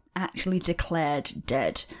like actually declared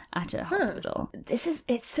dead at a hospital.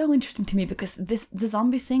 It's so interesting to me because the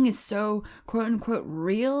zombie thing is so quote unquote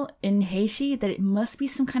real in Haiti that it must be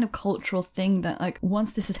some kind of cultural thing that like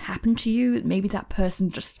once this has happened to you, maybe that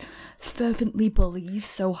person just fervently believes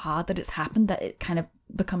so hard that it's happened that it kind of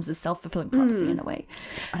becomes a self-fulfilling prophecy in a way.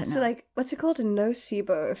 I don't know. So like, what's it called? A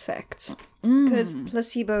nocebo effect. Because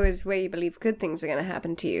placebo is where you believe good things are going to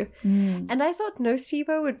happen to you. And I thought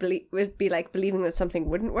nocebo would be like believing that something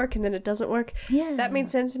wouldn't work and then it doesn't work. Yeah. That made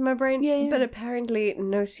sense in my brain. Yeah. But apparently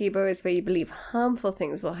nocebo is where you believe harmful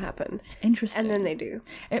things will happen. Interesting. And then they do.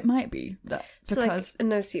 It might be that So because like a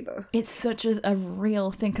nocebo. it's such a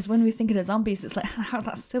real thing, because when we think of zombies, it's like, how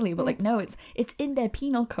that's silly, but like no, it's in their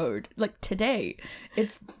penal code. Like today,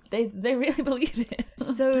 they really believe it.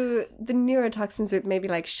 So the neurotoxins would maybe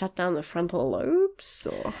like shut down the frontal lobes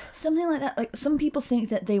or Something like that. Like some people think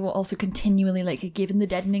that they were also continually like given the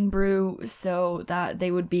deadening brew so that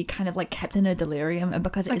they would be kind of like kept in a delirium, and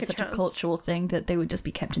because it Like is a such trance. a cultural thing that they would just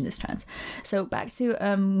be kept in this trance. So back to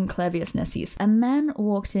Clavius Narcisse. A man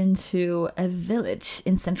walked into a village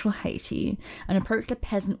in central Haiti and approached a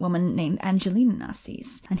peasant woman named Angelina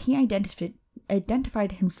Narcisse, and he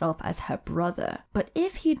identified himself as her brother. But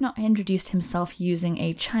if he'd not introduced himself using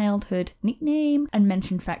a childhood nickname and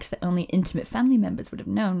mentioned facts that only intimate family members would have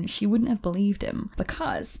known, she wouldn't have believed him,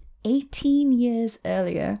 because 18 years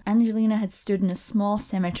earlier, Angelina had stood in a small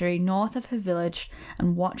cemetery north of her village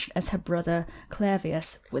and watched as her brother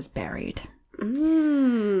Clavius was buried.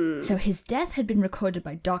 So his death had been recorded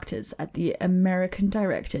by doctors at the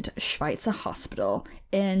American-directed Schweitzer Hospital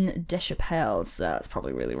in Deschapelles. That's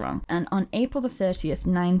probably really wrong. And on April the 30th,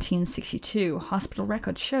 1962, hospital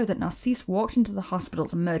records show that Narcisse walked into the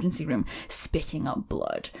hospital's emergency room spitting up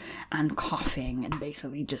blood and coughing and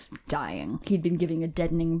basically just dying. He'd been giving a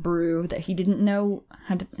deadening brew that he didn't know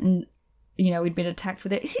had... he'd been attacked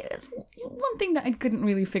with it. See, one thing that I couldn't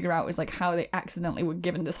really figure out was like how they accidentally were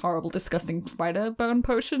given this horrible, disgusting spider bone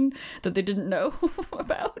potion that they didn't know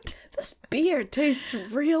about. this beer tastes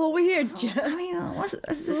real weird, Jen. I mean,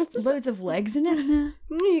 there's loads of legs in it.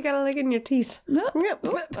 You got a leg in your teeth. No.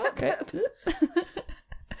 Okay.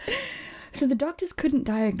 So the doctors couldn't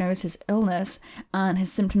diagnose his illness, and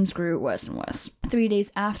his symptoms grew worse and worse. 3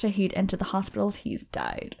 days after he'd entered the hospital, he's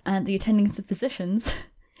died. And the attending physicians...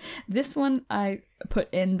 This one I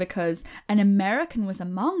put in because an American was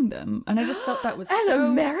among them, and I just felt that was so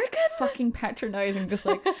American? fucking patronizing. Just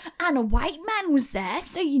like, and a white man was there,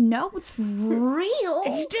 so you know it's real.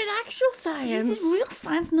 He did actual He science. did real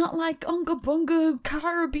science, not like unga bunga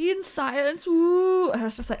Caribbean science. Woo! And I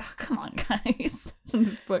was just like, oh, come on, guys. From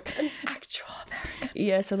this book. An actual American.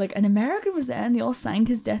 Yeah, so like an American was there, and they all signed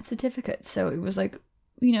his death certificate. So it was like,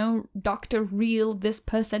 Dr. Real, this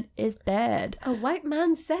person is dead. A white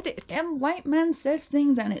man said it. And white man says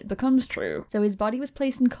things and it becomes true. So his body was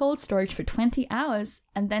placed in cold storage for 20 hours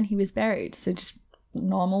and then he was buried. So just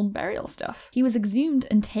normal burial stuff. He was exhumed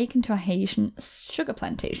and taken to a Haitian sugar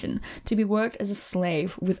plantation to be worked as a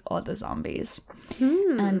slave with other zombies.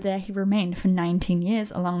 And there he remained for 19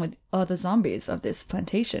 years along with other zombies of this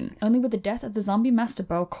plantation. Only with the death of the zombie master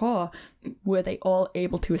Bokor were they all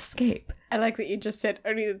able to escape. I like that you just said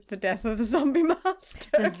only the death of the zombie master.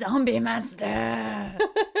 The zombie master!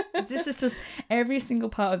 This is just, every single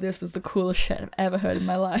part of this was the coolest shit I've ever heard in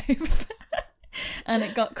my life. And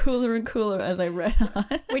it got cooler and cooler as I read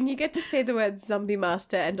on. When you get to say the word zombie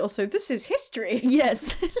master and also this is history,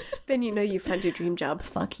 Yes. then you know you found your dream job.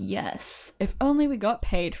 Fuck yes. If only we got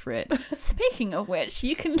paid for it. Speaking of which,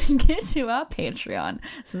 you can get to our Patreon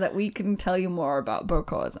so that we can tell you more about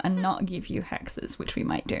Bokors and not give you hexes, which we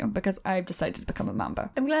might do, because I've decided to become a member.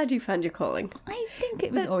 I'm glad you found your calling. I think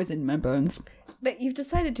it was always in my bones. But you've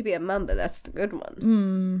decided to be a member, that's the good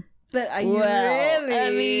one. But are you Well, really? I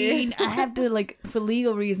mean, I have to, like, for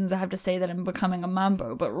legal reasons, I have to say that I'm becoming a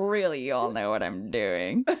mambo, but really, you all know what I'm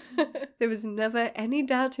doing. There was never any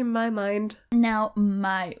doubt in my mind. Now,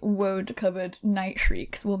 my woad-covered night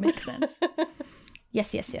shrieks will make sense.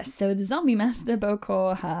 Yes. So the zombie master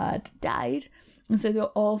Bokor had died, and so they were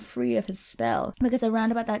all free of his spell. Because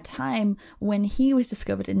around about that time, when he was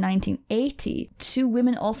discovered in 1980, 2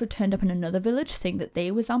 women also turned up in another village saying that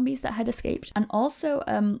they were zombies that had escaped. And also,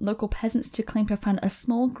 local peasants to claim to have found a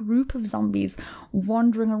small group of zombies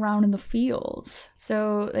wandering around in the fields.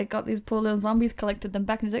 So they got these poor little zombies, collected them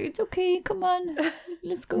back, and he's like, it's okay, come on,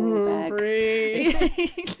 let's go back. Free.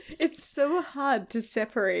 It's so hard to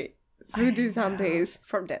separate voodoo zombies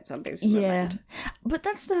from dead zombies. In my Yeah. mind. But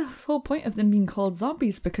that's the whole point of them being called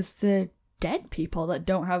zombies, because they're dead people that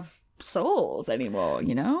don't have souls anymore,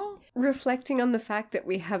 you know? Reflecting on the fact that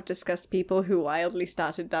we have discussed people who wildly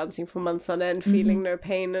started dancing for months on end, feeling no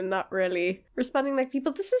pain and not really responding like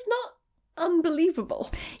people, this is not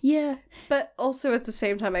unbelievable. Yeah. But also at the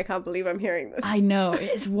same time, I can't believe I'm hearing this. I know,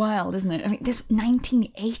 it's wild, isn't it? I mean, this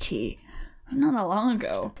 1980. It's not that long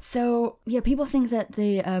ago. So, yeah, people think that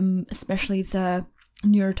the, especially the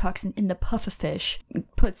neurotoxin in the pufferfish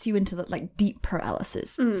puts you into the, like, deep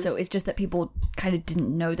paralysis. So it's just that people kind of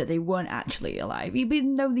didn't know that they weren't actually alive,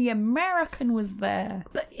 even though the American was there.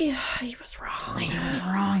 But yeah, he was wrong. He was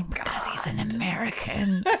wrong because he's an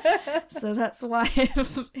American. So that's why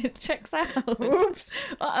it checks out. Oops.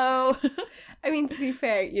 Uh-oh. I mean, to be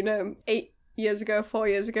fair, 4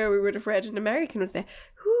 years ago, we would have read an American was there.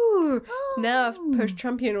 Ooh. Now,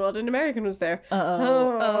 post-Trumpian world, an American was there.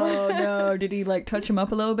 Oh no, did he, like, touch him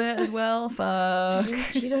up a little bit as well? Fuck.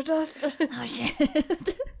 Cheeto dust. Oh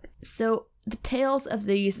shit. So the tales of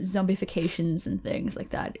these zombifications and things like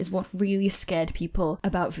that is what really scared people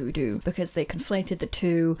about voodoo, because they conflated the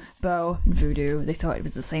two, Bo and voodoo. They thought it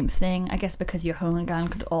was the same thing. I guess because your hooligan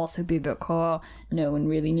could also be Bokor. No one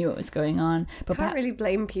really knew what was going on. But Can't really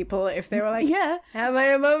blame people if they were like, yeah, am I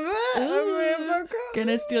a member? Am I a Bokor?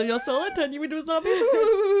 gonna steal your soul and turn you into a zombie.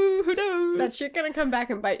 Who knows? That shit gonna come back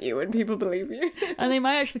and bite you when people believe you. And they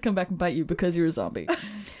might actually come back and bite you because you're a zombie.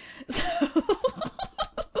 So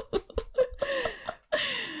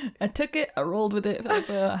I took it, I rolled with it,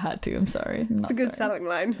 I had to, I'm sorry. It's a good selling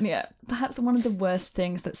line. Yeah. Perhaps one of the worst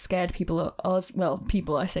things that scared people,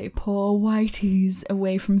 people, I say, poor whiteys,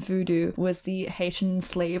 away from voodoo was the Haitian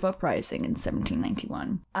slave uprising in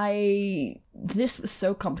 1791. This was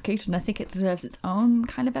so complicated, and I think it deserves its own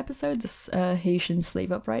kind of episode, this Haitian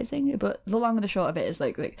slave uprising. But the long and the short of it is,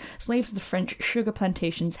 like slaves of the French sugar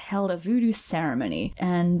plantations held a voodoo ceremony,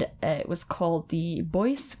 and it was called the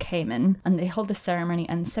Bois Cayman, and they held the ceremony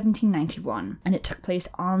in 1791, and it took place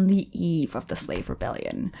on the eve of the slave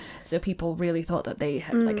rebellion. So people really thought that they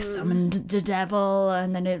had, like, summoned the devil,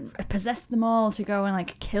 and then it possessed them all to go and,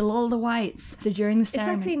 like, kill all the whites. So during the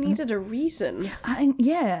ceremony... It's like they needed a reason.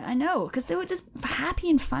 Yeah, I know, because they were just happy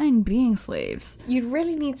and fine being slaves. You'd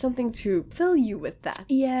really need something to fill you with that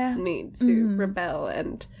need to rebel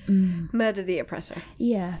and murder the oppressor.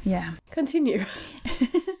 Yeah. Continue.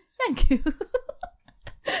 Thank you.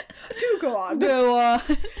 Do go on. Go on.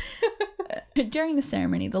 During the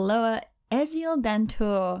ceremony, the lower Eziel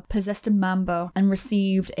Dantour possessed a mambo and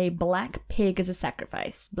received a black pig as a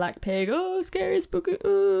sacrifice. Black pig, oh, scary, spooky,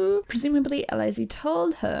 ooh. Presumably, Elizy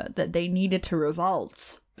told her that they needed to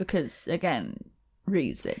revolt because, again,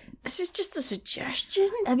 reason. This is just a suggestion.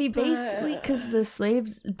 I mean, basically, because the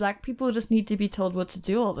slaves, black people just need to be told what to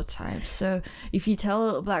do all the time. So if you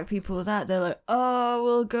tell black people that, they're like, oh,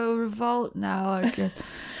 we'll go revolt now, I guess.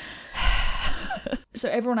 So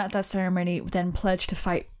everyone at that ceremony then pledged to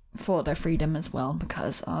fight for their freedom as well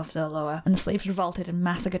because of the Loa. And the slaves revolted and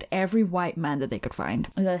massacred every white man that they could find.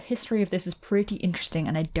 The history of this is pretty interesting,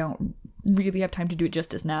 and I don't really have time to do it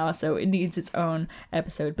justice now, so it needs its own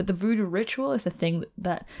episode. But the voodoo ritual is the thing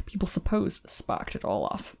that people suppose sparked it all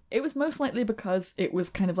off. It was most likely because it was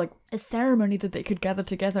kind of like a ceremony that they could gather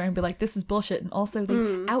together and be like, this is bullshit. And also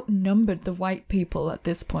they outnumbered the white people at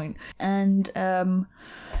this point. And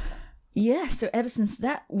yeah, so ever since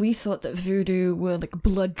that, we thought that voodoo were like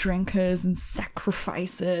blood drinkers and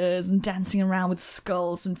sacrifices and dancing around with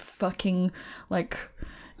skulls and fucking like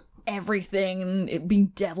everything, it being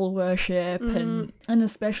devil worship, and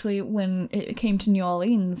especially when it came to New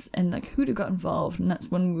Orleans and like hoodoo got involved, and that's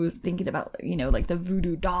when we were thinking about, you know, like the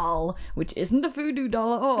voodoo doll, which isn't a voodoo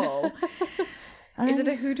doll at all. Is it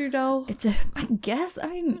a hoodoo doll? It's a, I guess, I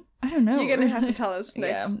mean, I don't know. You're gonna have to tell us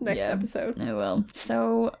next Yeah. episode. I will.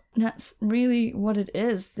 So that's really what it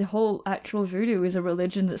is. The whole actual voodoo is a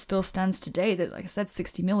religion that still stands today that, like I said,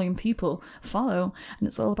 60 million people follow, and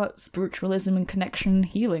it's all about spiritualism and connection,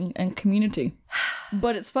 healing, and community.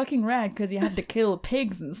 But it's fucking rad because you had to kill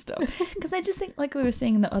pigs and stuff. Because I just think, like we were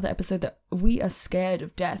saying in the other episode, that we are scared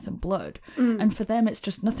of death and blood, and for them it's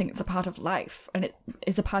just nothing. It's a part of life, and it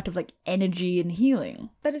is a part of like energy and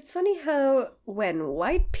healing. But it's funny how when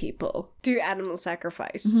white people do animal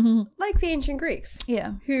sacrifice, like the ancient Greeks,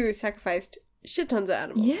 Yeah. who sacrificed shit tons of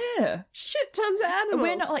animals. Yeah. Shit tons of animals.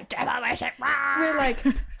 We're not like, We're like,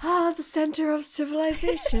 the center of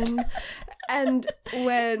civilization. And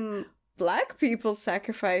when black people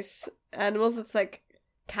sacrifice animals, it's like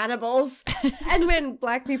cannibals. And when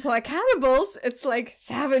black people are cannibals, it's like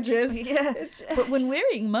savages. Yeah. It's, But when we're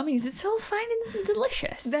eating mummies, it's all fine and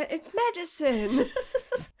delicious. that it's medicine.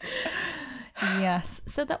 Yes.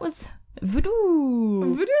 So that was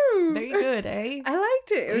voodoo. Voodoo. Very good, eh? I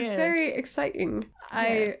liked it. It was Yeah. very exciting.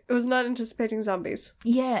 I was not anticipating zombies.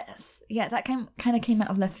 Yes. Yeah, that kind of came out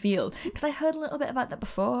of left field. Because I heard a little bit about that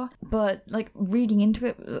before, but like reading into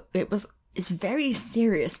it, it's very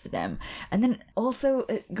serious for them. And then also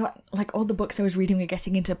it got, like, all the books I was reading were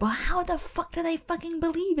getting into, but how the fuck do they fucking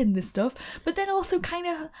believe in this stuff? But then also kind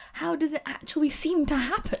of, how does it actually seem to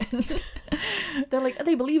happen? They're like,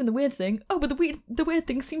 they believe in the weird thing. Oh, but the weird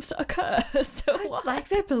thing seems to occur. So It's like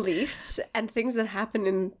their beliefs and things that happen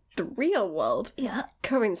in the real world yeah.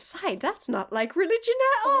 coincide. That's not like religion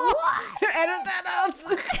at all. Edit that out.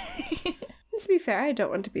 To be fair, I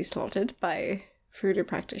don't want to be slaughtered by voodoo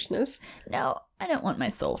practitioners. No, I don't want my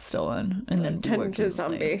soul stolen and then Turn worked into a as slave.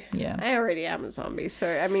 zombie. Yeah. I already am a zombie, so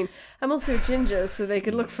I mean, I'm also a ginger, so they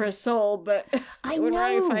could look for a soul, but I wouldn't know.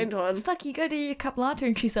 really find one. Fuck, you go to your capillator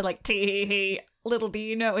and she said like, tee, little do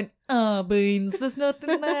you know, and beans, there's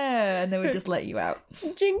nothing there, and they would just let you out.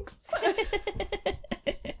 Jinx.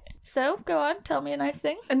 So go on, tell me a nice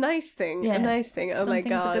thing. A nice thing. Yeah. A nice thing. Oh Some my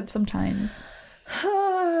things are good god. sometimes.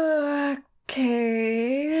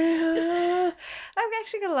 Okay. I've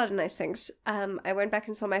actually got a lot of nice things. I went back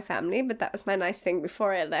and saw my family, but that was my nice thing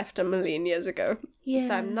before I left a million years ago. Yeah.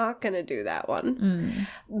 So I'm not going to do that one.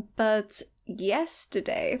 But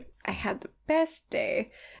yesterday, I had the best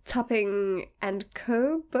day. Topping &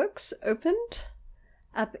 Co. books opened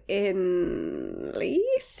up in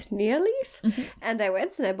Leith, near Leith. And I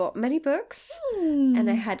went and I bought many books. And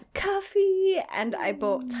I had coffee, and I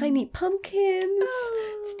bought tiny pumpkins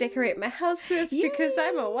to decorate my house with because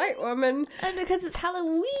I'm a white woman. And because it's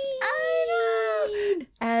Halloween. I know.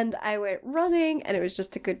 And I went running, and it was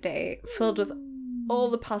just a good day, filled with all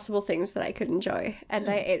the possible things that I could enjoy. And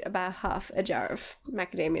I ate about half a jar of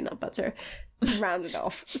macadamia nut butter to round it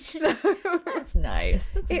off. So, That's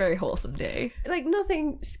nice. That's a very wholesome day. like,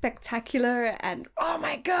 nothing spectacular and oh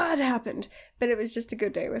my god happened, but it was just a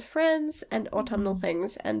good day with friends and autumnal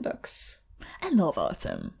things and books. I love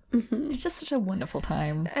autumn. It's just such a wonderful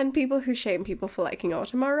time. And people who shame people for liking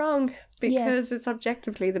autumn are wrong, because it's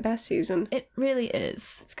objectively the best season. It really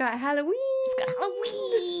is. It's got Halloween.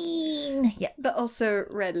 Halloween! Yeah. But also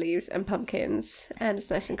red leaves and pumpkins, and it's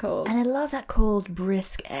nice and cold. And I love that cold,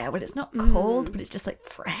 brisk air when it's not cold, but it's just like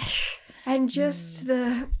fresh. And just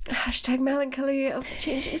the #melancholy of the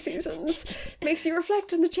changing seasons makes you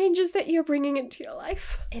reflect on the changes that you're bringing into your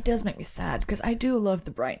life. It does make me sad because I do love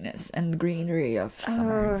the brightness and the greenery of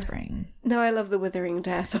summer and spring. No, I love the withering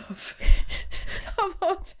death of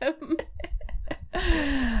autumn.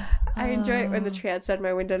 I enjoy it when the tree outside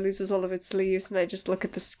my window loses all of its leaves and I just look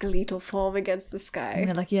at the skeletal form against the And sky.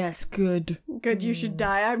 they're like, yes, good. Good, you should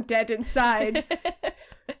die. I'm dead inside.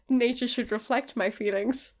 Nature should reflect my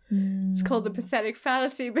feelings. It's called the pathetic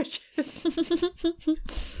fallacy, bitches.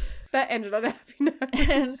 That ended on a happy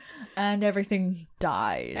note. and everything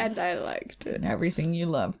dies. And I liked it. And everything you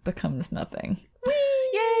love becomes nothing.